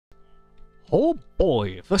Oh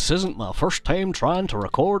boy, if this isn't my first time trying to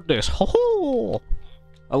record this. Ho ho!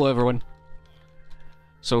 Hello everyone.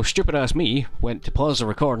 So stupid ass me went to pause the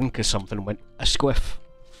recording because something went a squiff.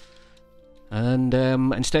 And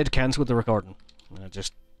instead cancelled the recording. I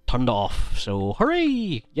just turned it off, so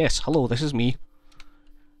hooray! Yes, hello, this is me.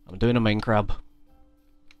 I'm doing a Minecraft.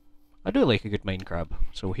 I do like a good Minecraft.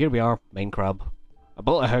 So here we are, Minecraft. I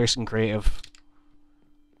built a house in creative.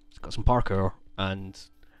 It's got some parkour, and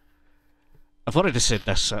I've already said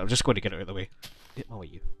this, so I'm just going to get it out of the way. How are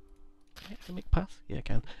you? Can I make path? Yeah, I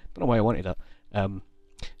can. Don't know why I wanted that.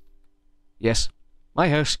 Yes, my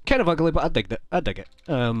house, kind of ugly, but I digged it. I dig it.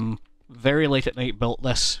 Very late at night built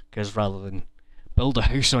this, because rather than build a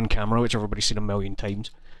house on camera, which everybody's seen a million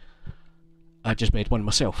times, I just made one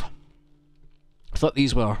myself. I thought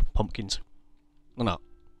these were pumpkins. They're not.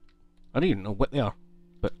 I don't even know what they are,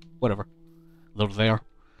 but whatever. They're there.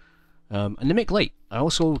 And they make light. I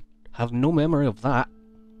also have no memory of that,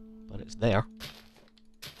 but it's there.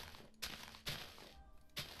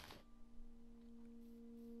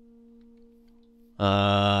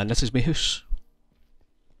 And this is my house.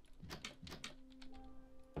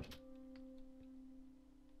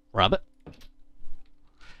 Rabbit.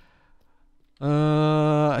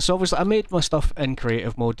 So obviously I made my stuff in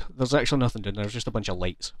creative mode. There's actually nothing doing there, there's just a bunch of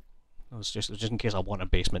lights. It's just in case I want a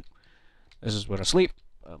basement. This is where I sleep.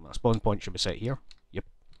 My spawn point should be set here. Yep.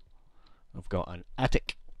 I've got an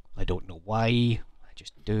attic. I don't know why. I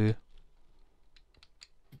just do.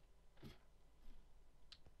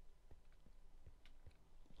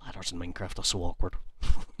 Ladders in Minecraft are so awkward.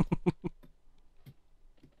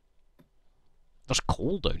 There's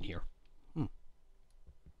coal down here.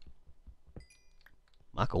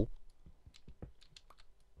 My coal.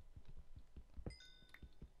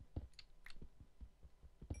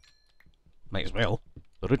 Might as well.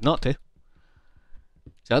 But rude not to.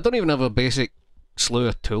 See, I don't even have a basic slew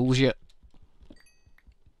of tools yet.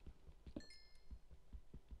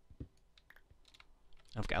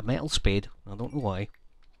 I've got a metal spade. I don't know why.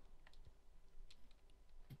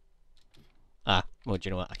 Ah, well, do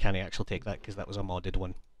you know what? I can't actually take that because that was a modded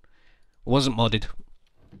one. It wasn't modded.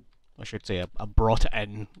 I should say I brought it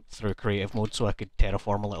in through creative mode so I could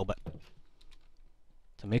terraform a little bit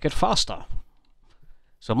to make it faster.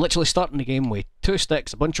 So I'm literally starting the game with 2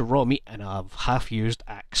 sticks, a bunch of raw meat, and a half-used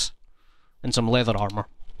axe. And some leather armour.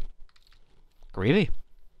 Gravy.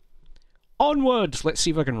 Onwards! Let's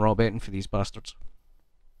see if I can rob anything for these bastards.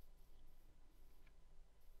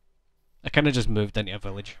 I kinda just moved into a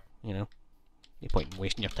village, you know. No point in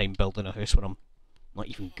wasting your time building a house when I'm not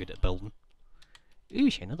even good at building. Ooh,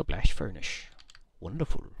 another blast furnace.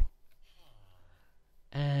 Wonderful.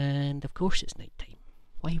 And of course it's night time.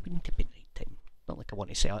 Why wouldn't it be night time? Not like I want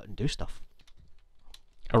to sit out and do stuff.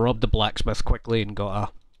 I robbed the blacksmith quickly and got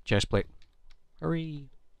a chestplate. Hurry!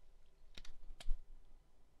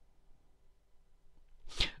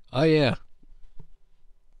 Oh yeah.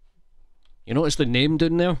 You notice the name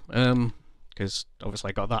down there? Because obviously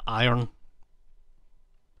I got that iron.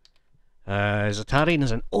 Zatarian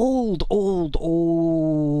is an old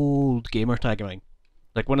gamer tag of mine.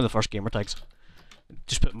 Like one of the first gamer tags.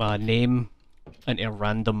 Just put my name into a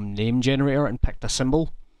random name generator and picked a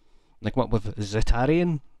symbol. Like what with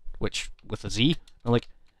Zatarian, which with a Z. I'm like,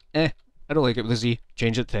 I don't like it with a Z.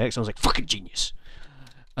 Change it to X. I was like, fucking genius.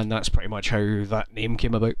 And that's pretty much how that name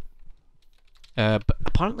came about. But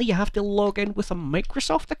apparently you have to log in with a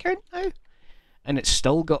Microsoft account now. And it's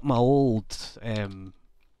still got my old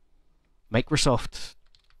Microsoft,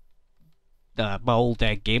 my old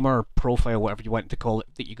gamer profile, whatever you want to call it,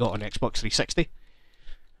 that you got on Xbox 360.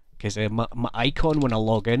 Because my icon when I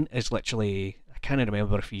log in is literally, I can't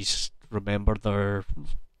remember if you remember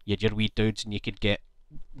you had your wee dudes and you could get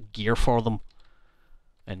gear for them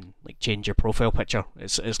and like change your profile picture.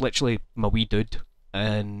 It's literally my wee dude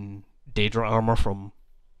and Daedra armor from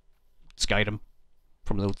Skyrim,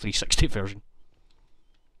 from the old 360 version.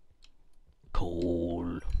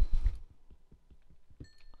 Coal.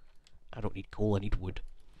 I don't need coal, I need wood.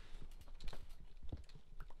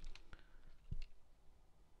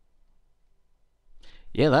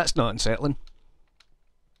 Yeah, that's not unsettling.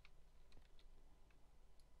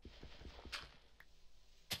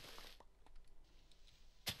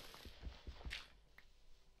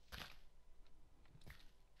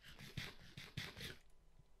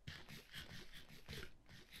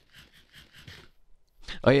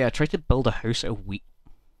 Oh yeah, I tried to build a house out of wheat.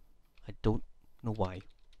 I don't know why.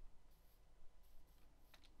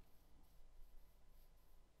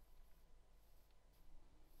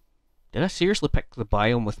 Did I seriously pick the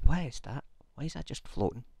biome with... Why is that? Why is that just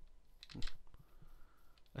floating?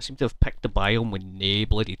 I seem to have picked the biome with nae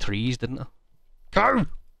bloody trees, didn't I? Go!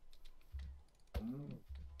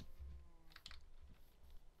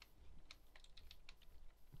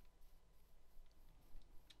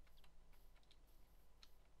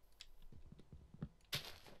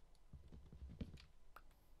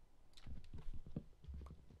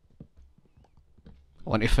 I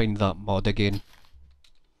want to find that mod again.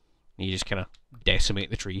 You just kind of decimate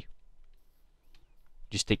the tree.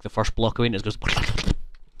 Just take the first block away and it goes...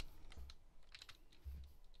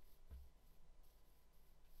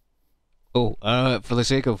 Oh, for the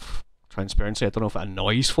sake of transparency, I don't know if it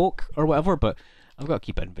annoys folk or whatever, but I've got to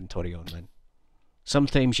keep inventory on, man.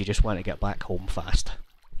 Sometimes you just want to get back home fast.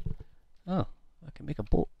 Oh, I can make a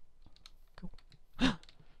boat. Cool.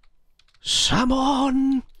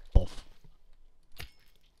 Salmon! Boff.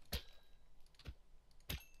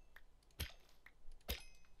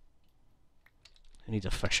 I need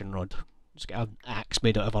a fishing rod. Just get an axe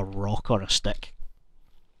made out of a rock or a stick.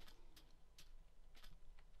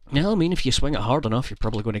 Yeah, I mean, if you swing it hard enough, you're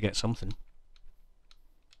probably going to get something.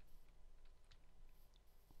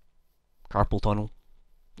 Carpal tunnel.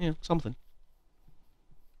 Yeah, something.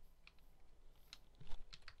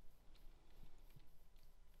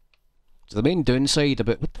 So the main downside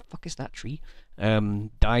about... What the fuck is that tree?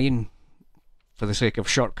 Dying for the sake of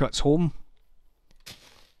shortcuts home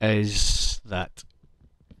is that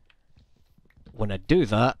when I do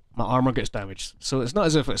that, my armour gets damaged. So it's not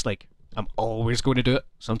as if it's like, I'm always going to do it.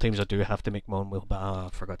 Sometimes I do have to make my own wheel, but I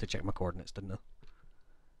forgot to check my coordinates, didn't I?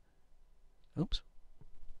 Oops.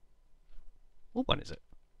 What one is it?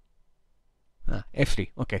 Ah, F3,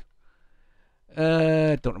 okay.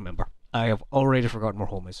 Don't remember. I have already forgotten where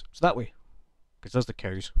home is. It's that way. Because there's the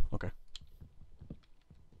cows. Okay.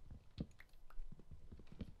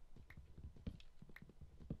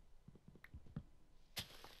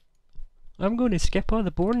 I'm going to skip all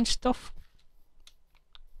the boring stuff.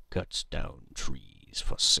 Cuts down trees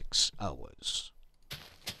for 6 hours.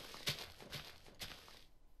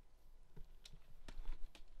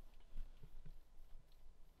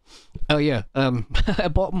 Oh yeah,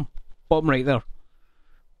 bottom right there.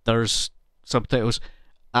 There's subtitles.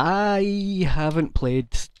 I haven't played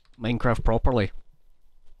Minecraft properly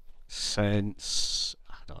since,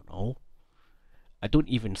 I don't know. I don't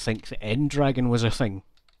even think the End Dragon was a thing.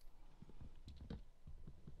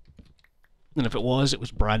 And if it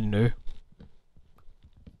was brand new.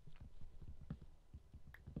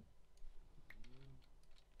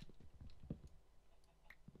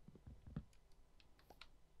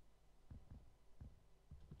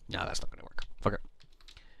 Nah, that's not gonna work. Fuck it.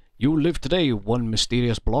 You live today, one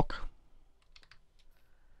mysterious block.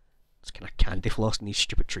 It's kind of candy flossing these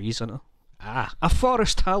stupid trees, isn't it? Ah, a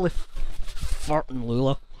forest halif farting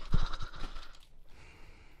Lula.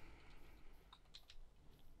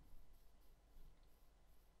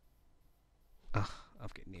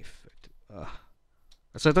 I've got no food.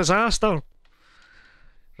 It's a disaster!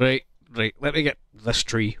 Right, let me get this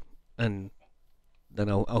tree, and then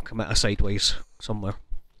I'll commit a sideways somewhere.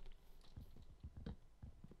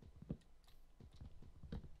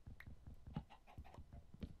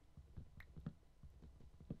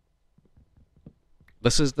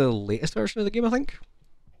 This is the latest version of the game, I think.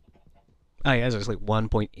 Ah, yes, it's like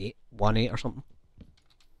 1.818 or something.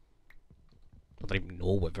 I don't even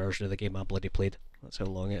know what version of the game I bloody played. That's how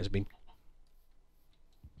long it has been.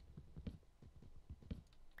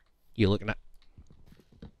 You looking at?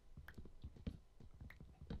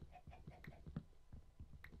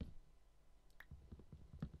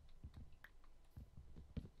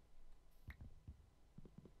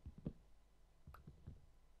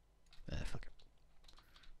 Fuck it.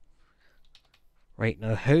 Right,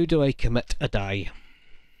 now how do I commit a die?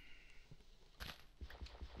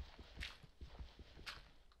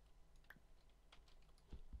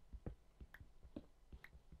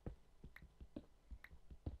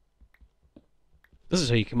 This is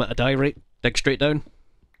how you commit a die, right? Dig straight down.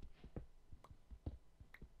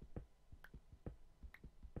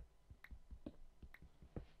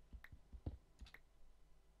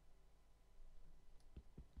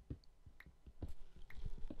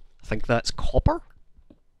 I think that's copper?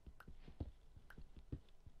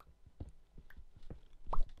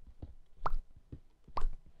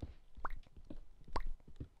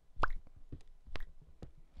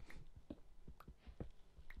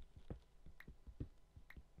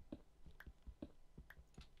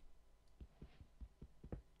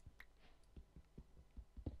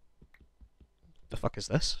 The fuck is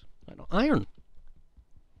this? I know, iron.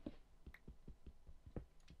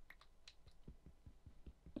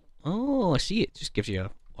 Oh, I see. It just gives you a...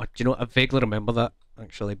 Do you know what? I vaguely remember that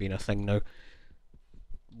actually being a thing now.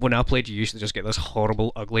 When I played, you used to just get this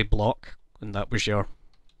horrible, ugly block And that was your...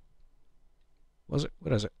 Was it?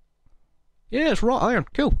 What is it? Yeah, it's wrought iron.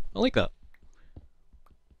 Cool. I like that.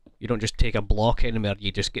 You don't just take a block anymore,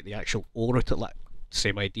 you just get the actual ore out of it. Like,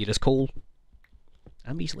 same idea as coal.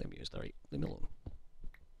 I'm easily amused, alright. Leave me alone.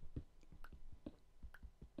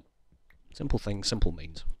 Simple things, simple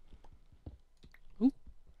minds. Ooh.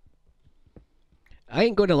 I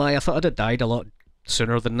ain't gonna lie, I thought I'd have died a lot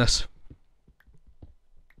sooner than this.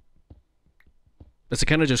 This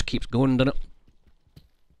kind of just keeps going, doesn't it?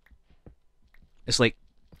 It's like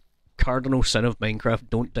cardinal sin of Minecraft,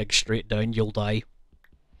 don't dig straight down, you'll die.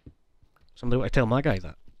 Somebody want to tell my guy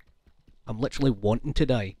that. I'm literally wanting to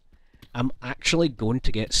die. I'm actually going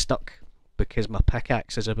to get stuck because my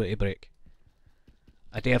pickaxe is about to break.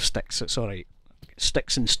 I do have sticks, it's alright.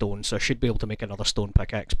 Sticks and stone, so I should be able to make another stone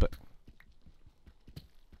pickaxe, but...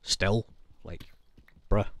 Still, like,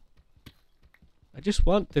 bruh. I just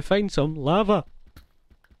want to find some lava.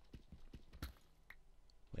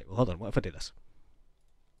 Wait, well hold on, what if I do this?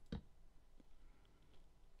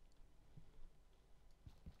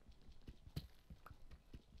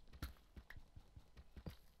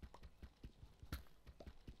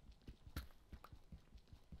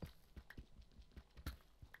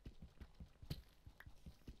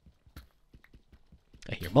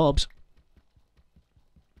 I hear mobs.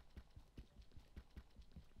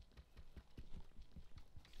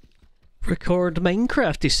 Record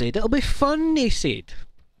Minecraft, he said. It'll be fun, he said.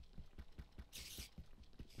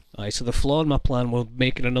 Aye, so the flaw in my plan with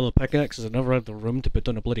making another pickaxe is I never had the room to put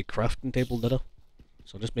on a bloody crafting table, did I?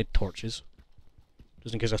 So I just made torches.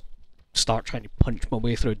 Just in case I start trying to punch my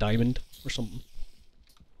way through a diamond or something.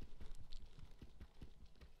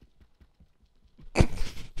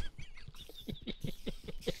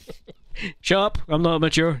 Shut up! I'm not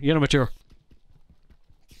mature. You're immature.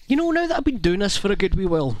 You know, now that I've been doing this for a good wee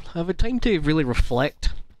while, I've had time to really reflect.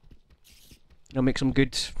 You know, make some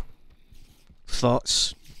good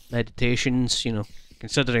thoughts, meditations, you know,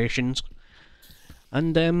 considerations.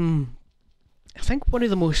 And, I think one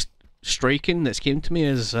of the most striking that's came to me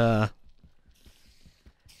is, could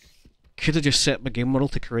have just set my game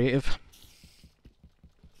world to creative.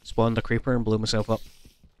 Spawned a creeper and blew myself up.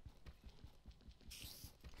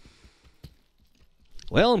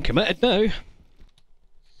 Well, I'm committed now.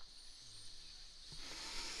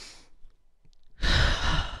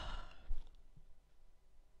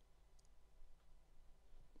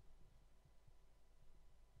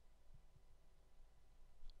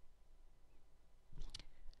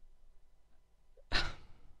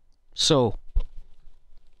 So,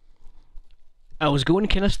 I was going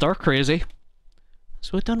kind of stir crazy,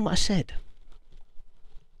 so I done what I said.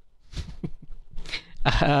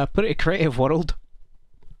 Put it a creative world.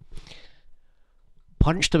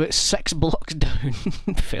 Punched about 6 blocks down,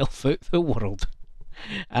 fell out the world.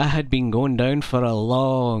 I had been going down for a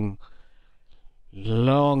long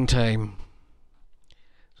time.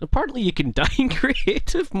 So apparently you can die in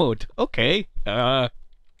creative mode. Okay. There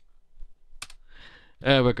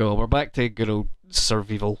we go. We're back to good old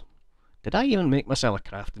survival. Did I even make myself a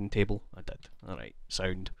crafting table? I did. Alright,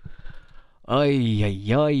 sound.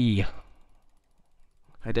 Ay.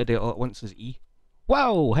 I did it all at once as E.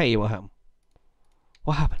 Wow! Hey, what happened?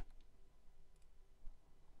 What happened?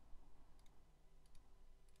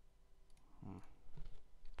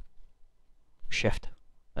 Shift.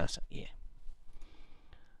 That's it, yeah.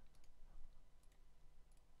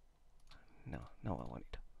 No, not what I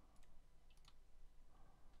wanted.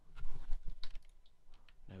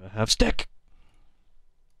 Now I have stick!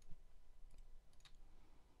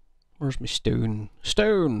 Where's my stone?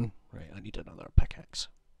 Stone! Right, I need another pickaxe.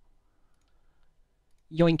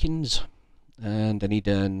 Yoinkins! And I need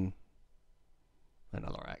another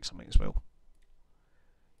axe, I might as well.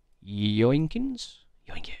 Yoinkins?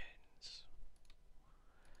 Yoinkins.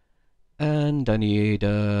 And I need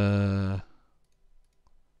a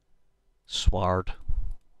sword.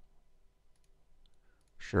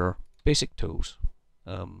 Sure. Basic tools.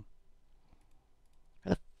 How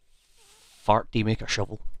the fart do you make a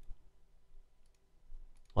shovel?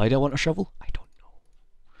 Why do I want a shovel? I don't know.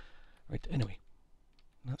 Right, anyway.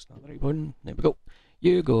 That's not the right one. There we go.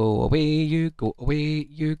 You go away, you go away,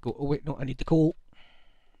 you go away. No, I need the coal.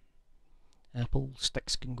 Apple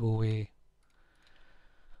sticks can go away.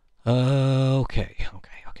 Okay.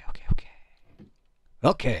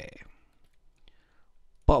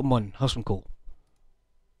 Bottom one, have some coal.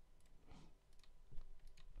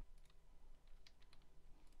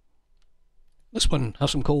 This one,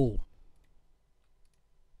 have some coal.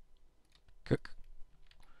 Cook.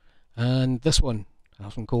 And this one,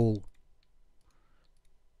 have some coal.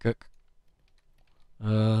 Cook.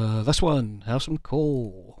 This one, have some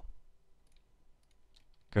coal.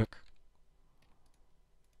 Cook.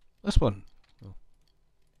 This one. Oh.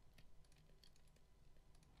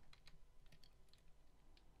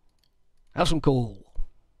 Have some coal.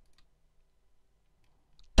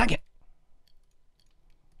 Dang it!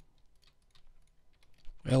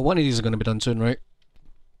 Well, one of these is going to be done soon, right?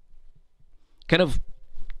 Kind of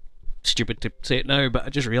stupid to say it now, but I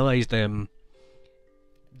just realised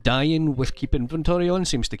dying with keep inventory on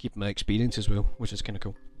seems to keep my experience as well, which is kind of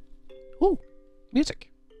cool. Oh, music.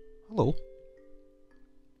 Hello.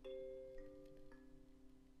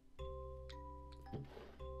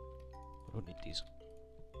 I don't need these.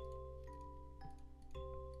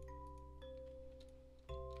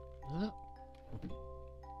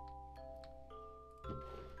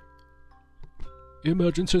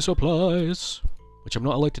 Emergency supplies, which I'm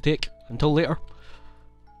not allowed to take until later.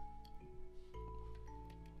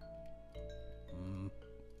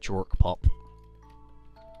 Jork pop.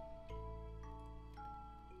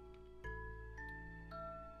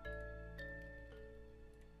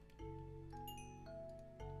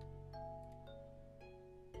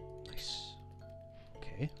 Nice.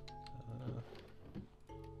 Okay.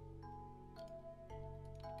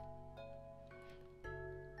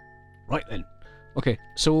 Right then. Okay,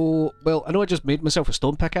 so, well, I know I just made myself a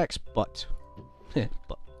stone pickaxe, but I'm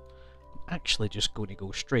actually just going to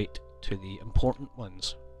go straight to the important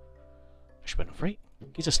ones. Fishbone of Fright.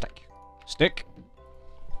 He's a stick. Stick!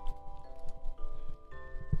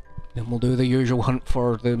 Then we'll do the usual hunt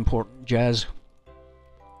for the important jazz.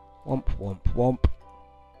 Womp, womp, womp.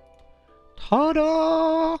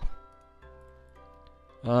 Ta-da!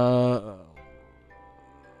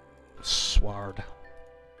 Sword.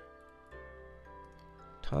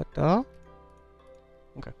 Ta-da?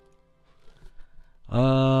 Okay.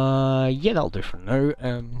 Yeah, that'll do for now.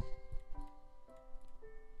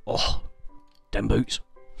 Oh, damn boots.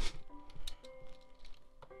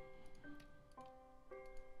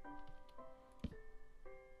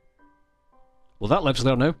 Well, that lives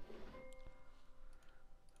there now.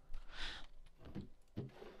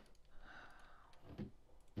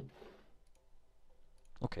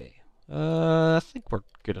 Okay. I think we're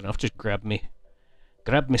good enough. Just grab me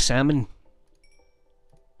salmon.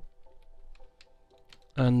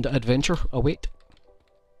 And adventure await.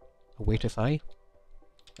 Awaiteth I.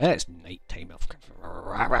 It's night time.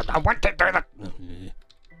 I want to do that.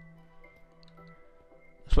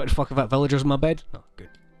 That's what the fuck about villagers in my bed? Oh, good.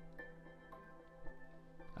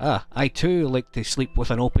 Ah, I too like to sleep with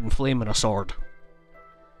an open flame and a sword.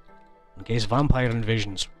 In case vampire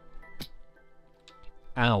invasions.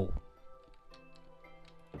 Ow.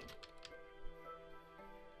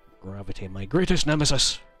 Gravity, my greatest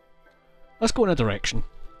nemesis. Let's go in a direction.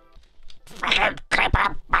 Fucking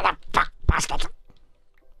creeper, motherfuck bastard!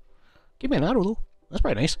 Give me an arrow though. That's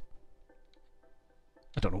pretty nice.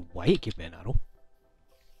 I don't know why it gave me an arrow.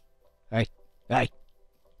 Hey, hey,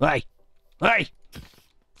 hey, hey!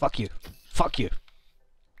 Fuck you. Fuck you.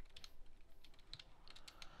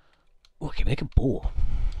 Oh, I can make a bow.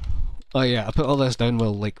 Oh yeah, I put all this down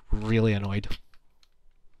while like really annoyed.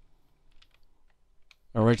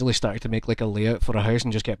 I originally started to make like a layout for a house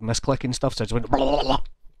and just kept misclicking stuff, so I just went blah, blah, blah,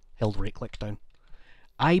 held right click down.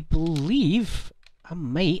 I believe I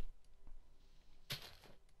might,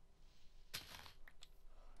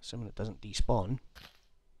 assuming it doesn't despawn.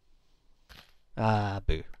 Ah,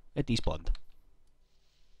 boo. It despawned.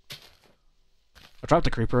 I trapped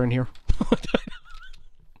a creeper in here. That's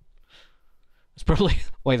probably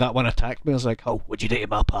why that one attacked me. I was like, oh, what'd you do to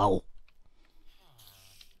my pal?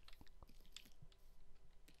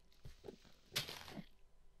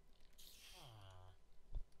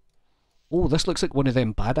 Oh, this looks like one of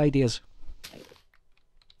them bad ideas.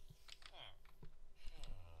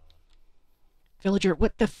 Villager,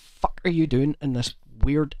 what the fuck are you doing in this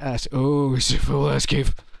weird ass... Oh, it's a full ass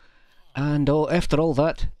cave. And after all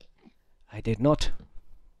that, I did not.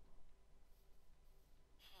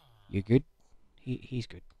 You good? He's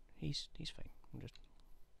good. He's fine. I'm just...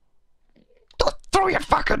 Don't throw your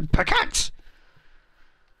fucking pickaxe!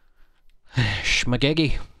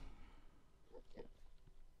 Schmageggy.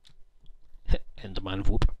 Enderman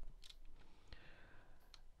whoop.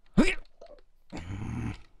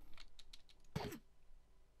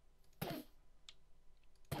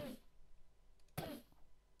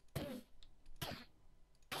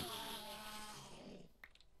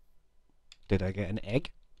 Did I get an egg?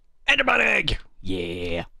 Enderman egg!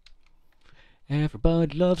 Yeah!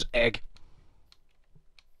 Everybody loves egg.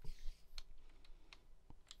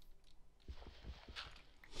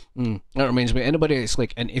 That reminds me, anybody that's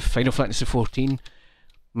like into Final Fantasy XIV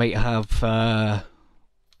might have a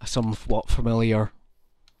somewhat familiar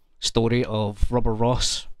story of Rubber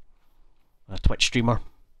Ross, a Twitch streamer,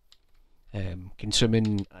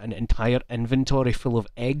 consuming an entire inventory full of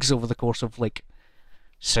eggs over the course of like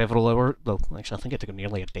several hours. Well, actually, I think it took him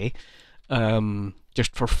nearly a day,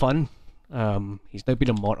 just for fun. He's now been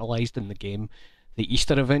immortalised in the game. The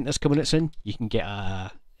Easter event that's coming out soon, you can get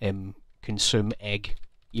a consume egg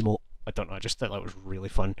emote. I don't know, I just thought that was really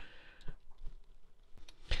fun.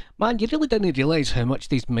 Man, you really didn't realise how much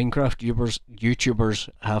these Minecraft YouTubers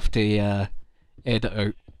have to edit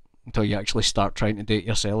out until you actually start trying to do it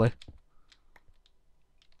yourself.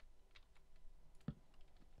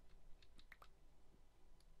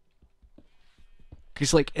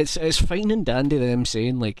 Because, like, it's fine and dandy them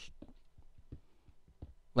saying, like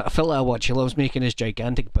a fella I watch, he loves making his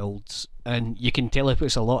gigantic builds, and you can tell he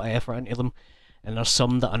puts a lot of effort into them, and there's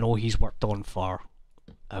some that I know he's worked on for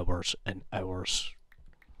hours and hours.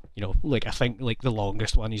 You know, like, I think, like, the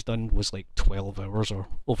longest one he's done was, like, 12 hours, or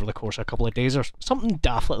over the course of a couple of days, or something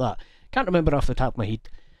daft like that. Can't remember off the top of my head.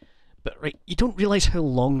 But, right, you don't realise how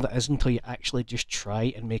long that is until you actually just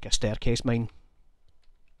try and make a staircase mine.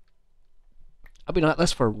 I've been at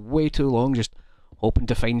this for way too long, just hoping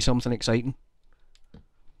to find something exciting.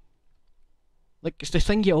 Like, it's the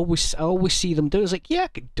thing I always see them do, is like, yeah, I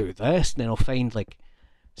could do this, and then I'll find, like,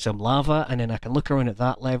 some lava, and then I can look around at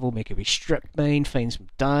that level, make a wee strip mine, find some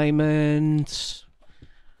diamonds.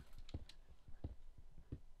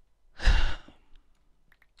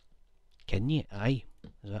 Can you? Aye.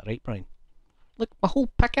 Is that right, Brian? Look, my whole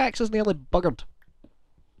pickaxe is nearly buggered.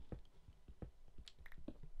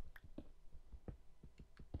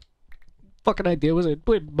 Fucking idea was it?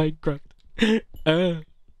 Playing Minecraft.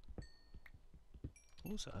 What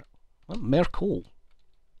was that? What, mere coal?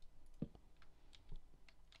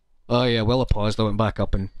 Oh yeah, well I paused, I went back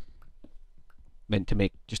up and meant to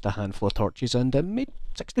make just a handful of torches and made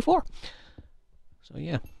 64. So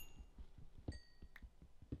yeah.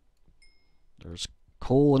 There's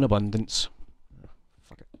coal in abundance. Oh,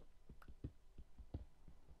 fuck it.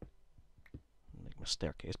 Make my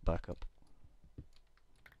staircase back up.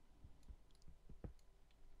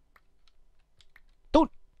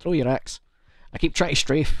 Don't throw your axe. I keep trying to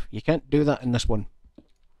strafe. You can't do that in this one.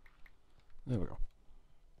 There we go.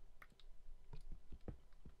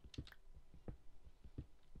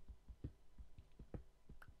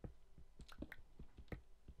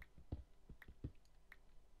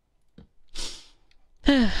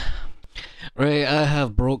 Right, I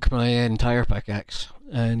have broke my entire pickaxe,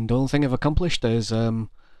 and the only thing I've accomplished is, well,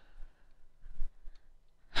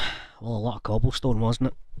 a lot of cobblestone,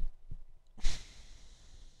 wasn't it?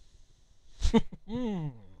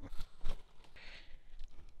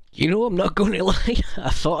 You know, I'm not going to lie, I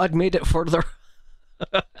thought I'd made it further.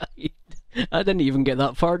 I didn't even get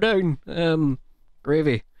that far down.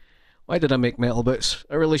 Gravy. Why did I make metal boots?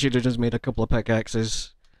 I really should have just made a couple of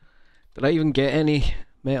pickaxes. Did I even get any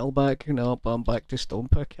metal back? No, but I'm back to stone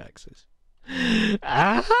pickaxes.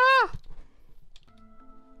 Ah!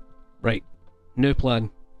 Right, new plan.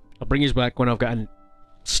 I'll bring you back when I've got a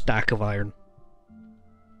stack of iron.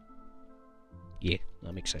 Yeah,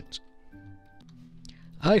 that makes sense.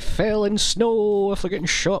 I fell in snow after getting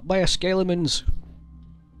shot by a skeletons.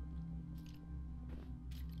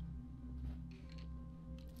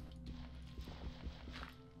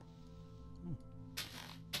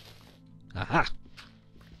 Aha!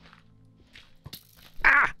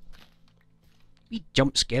 Ah! We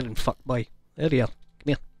jump scared and fuck boy. There you are. Come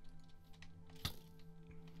here.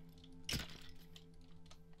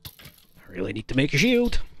 I really need to make a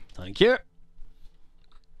shield. Thank you.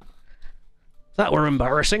 That were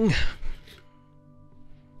embarrassing.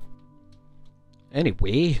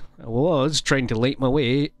 Anyway, I was trying to light my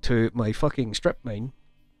way to my fucking strip mine,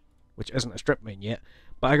 which isn't a strip mine yet,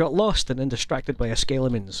 but I got lost and then distracted by a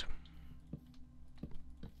skeletons.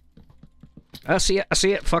 I see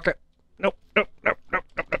it, fuck it. Nope, nope, nope, nope,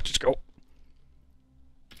 nope, nope, just go.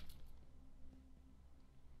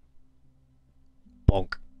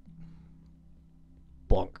 Bonk.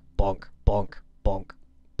 Bonk, bonk, bonk, bonk,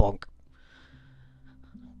 bonk.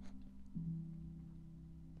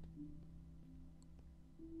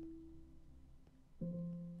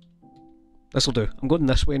 This'll do. I'm going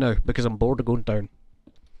this way now because I'm bored of going down.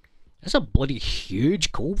 It's a bloody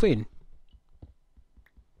huge coal vein.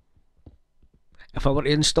 If I were to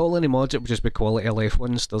install any mods, it would just be quality of life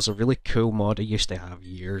ones. There's a really cool mod I used to have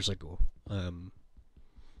years ago.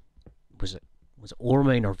 Was it Ore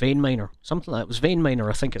Miner, Vein Miner? Something like that. It was Vein Miner,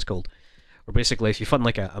 I think it's called. Where basically, if you find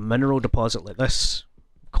like a mineral deposit like this,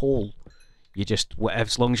 coal, you just,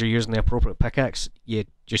 as long as you're using the appropriate pickaxe, you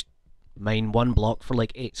just mine one block for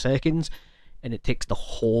like 8 seconds, and it takes the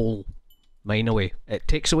whole mine away. It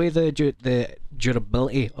takes away the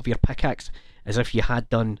durability of your pickaxe as if you had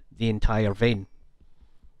done the entire vein.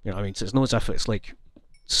 You know what I mean? So it's not as if it's like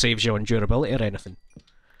saves you on durability or anything.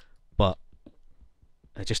 But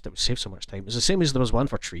it would save so much time. It's the same as there was one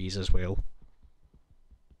for trees as well.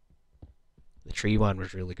 The tree one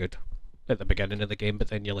was really good at the beginning of the game, but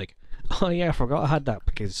then you're like, oh yeah, I forgot I had that,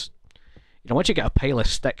 because you know, once you get a pile of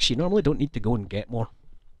sticks, you normally don't need to go and get more.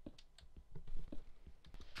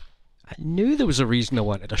 I knew there was a reason I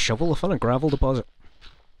wanted a shovel. I found a gravel deposit.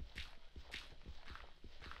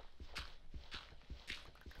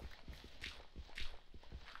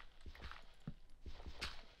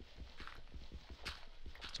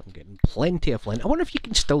 So I'm getting plenty of flint. I wonder if you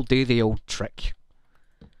can still do the old trick.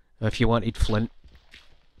 If you wanted flint.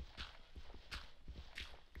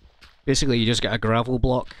 Basically, you just get a gravel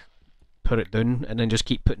block, put it down, and then just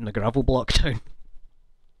keep putting the gravel block down.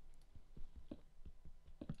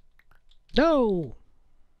 No!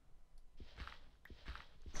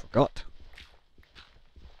 Forgot.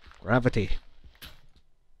 Gravity.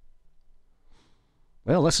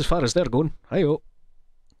 Well, that's as far as they're going. Hi-oh.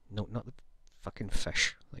 No, not the fucking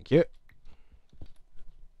fish. Thank you.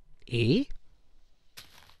 Eh?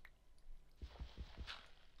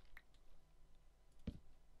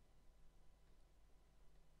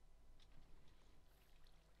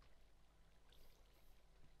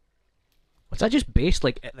 Was I just based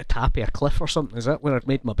like at the top of a cliff or something? Is that where I'd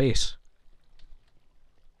made my base?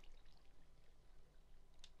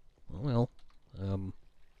 Well,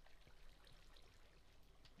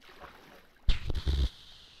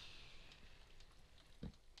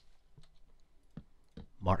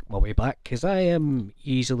 mark my way back, because I am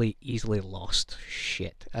easily lost.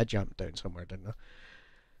 Shit, I jumped down somewhere, didn't I?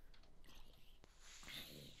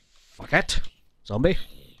 Fuck it! Zombie!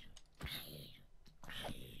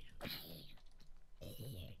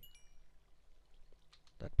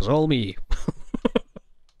 That was all me.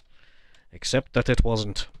 Except that it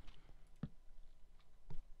wasn't.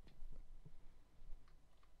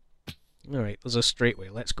 Alright, there's a straight way.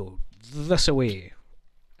 Let's go this away.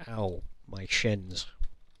 Ow, my shins.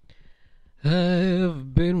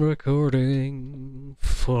 I've been recording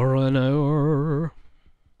for an hour.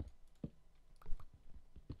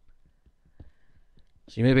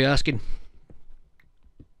 So you may be asking,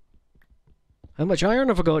 how much iron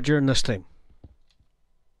have I got during this time?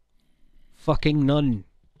 Fucking none.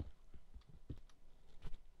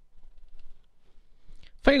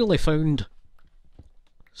 Finally found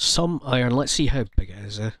some iron. Let's see how big it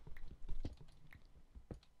is. I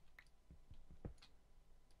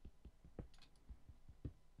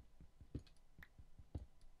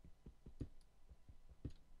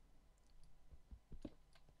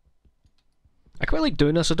quite like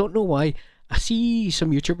doing this. I don't know why. I see some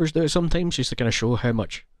YouTubers do it sometimes just to kind of show how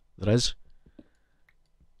much there is.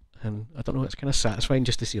 And I don't know, it's kind of satisfying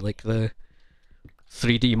just to see like the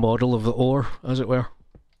 3D model of the ore, as it were.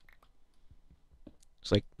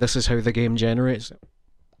 It's like, this is how the game generates it.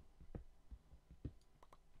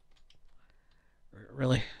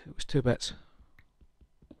 Really? It was 2 bits.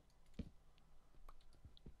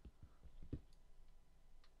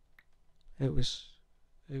 It was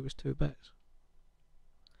 2 bits.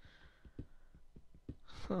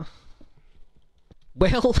 Huh.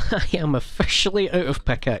 Well, I am officially out of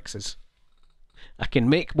pickaxes. I can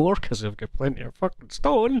make more because I've got plenty of fucking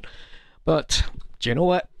stone, but do you know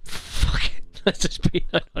what? Fuck it. This has been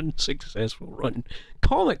an unsuccessful run.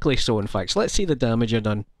 Comically so, in fact. So let's see the damage I've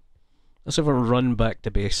done. Let's have a run back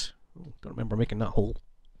to base. Oh, don't remember making that hole.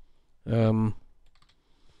 So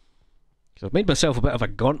I've made myself a bit of a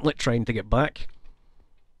gauntlet trying to get back.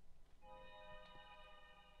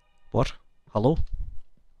 What? Hello?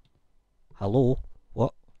 Hello?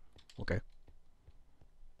 What? Okay.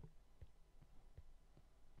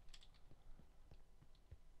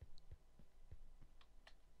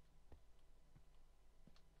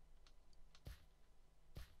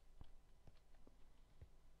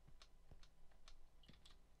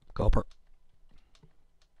 Copper.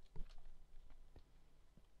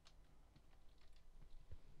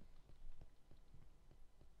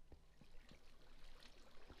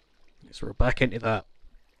 So we're back into that.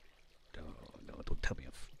 Oh, no, don't tell me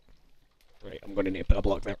if... Right, I'm going to need to put a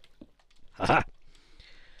block there. Haha!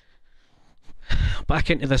 Back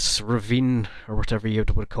into this ravine, or whatever you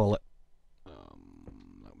would call it.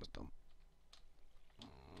 That was dumb.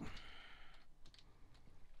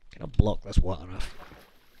 Can I block this water off?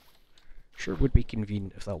 Sure would be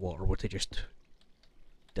convenient if that water were to just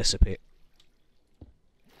dissipate.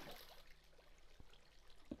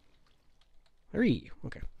 Hurry!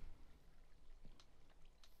 Okay.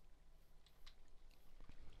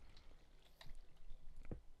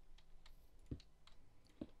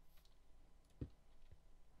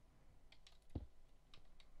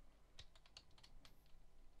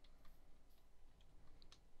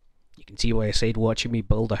 can see why I said watching me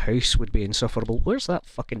build a house would be insufferable. Where's that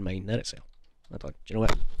fucking mine? There it's there. Hold on. Do you know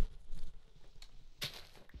what?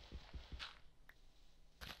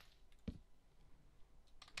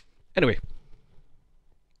 Anyway.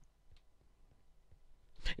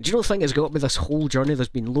 Do you know the thing that's got me this whole journey? There's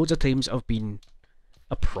been loads of times I've been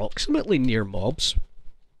approximately near mobs.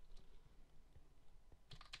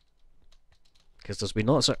 Because there's been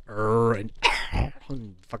lots of and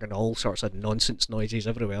fucking all sorts of nonsense noises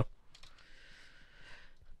everywhere.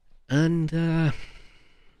 And,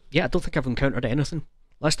 yeah, I don't think I've encountered anything.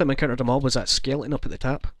 Last time I encountered a mob was that skeleton up at the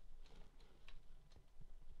top.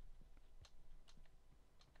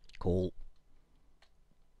 Cool.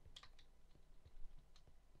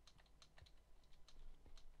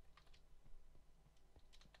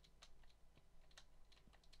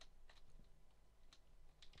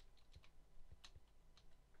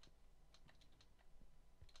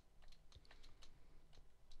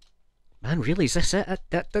 Man, really, is this it?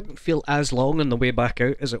 That didn't feel as long on the way back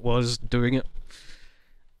out as it was doing it.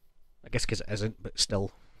 I guess because it isn't, but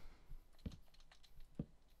still.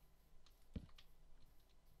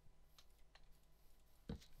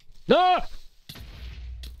 No!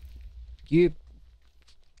 You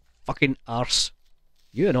fucking arse.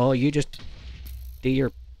 You and all, you just do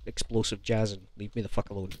your explosive jazz and leave me the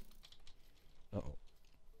fuck alone. Uh-oh.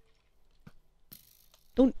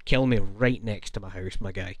 Don't kill me right next to my house,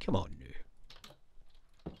 my guy. Come on now.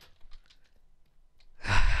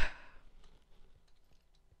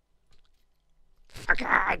 Fuck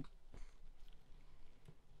on!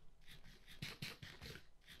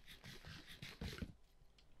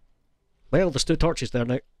 Well, there's 2 torches there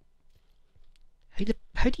now.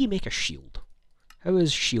 How do you make a shield? How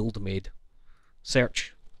is shield made?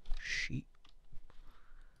 Search. Sheet.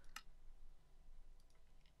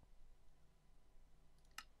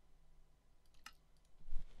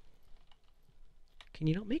 Can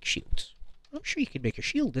you not make shields? I'm sure you could make a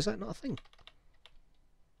shield. Is that not a thing?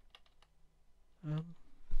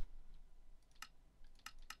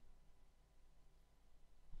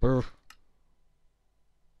 Brr.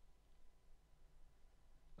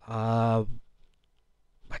 I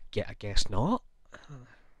guess not.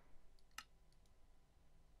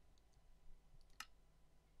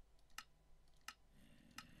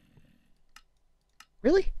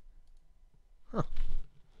 Really? Huh.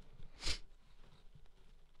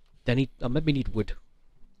 I maybe need wood.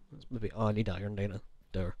 Maybe. Oh, I need iron, don't I?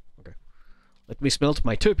 There. Okay. Let me smelt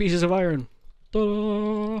my 2 pieces of iron.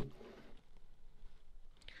 Ta-da!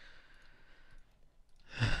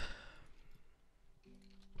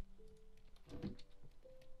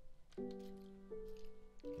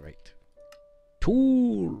 Right.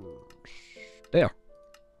 Tools. There.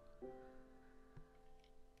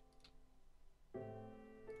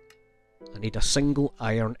 I need a single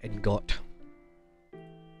iron ingot.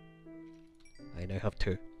 I now have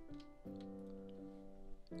 2.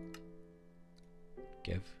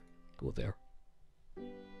 Give. Go there.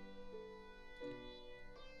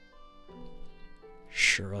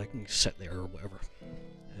 Sure, I can sit there or whatever.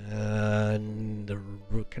 And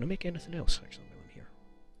can I make anything else actually on here?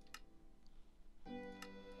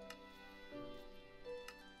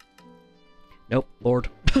 Nope, Lord.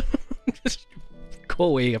 Just go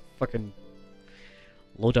away, a fucking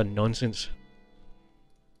load of nonsense.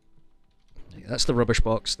 That's the rubbish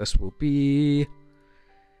box. This will be...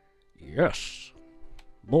 Yes!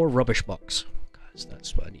 More rubbish box. Guys,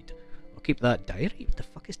 that's what I need. I'll keep that diary. What the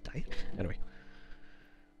fuck is diary? Anyway.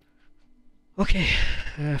 Okay,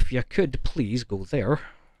 if you could please go there.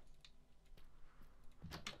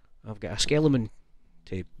 I've got a skeleton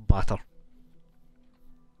to batter.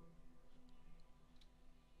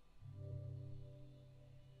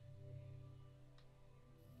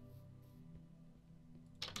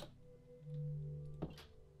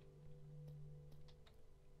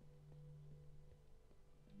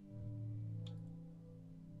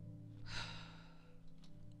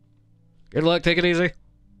 Good luck, take it easy.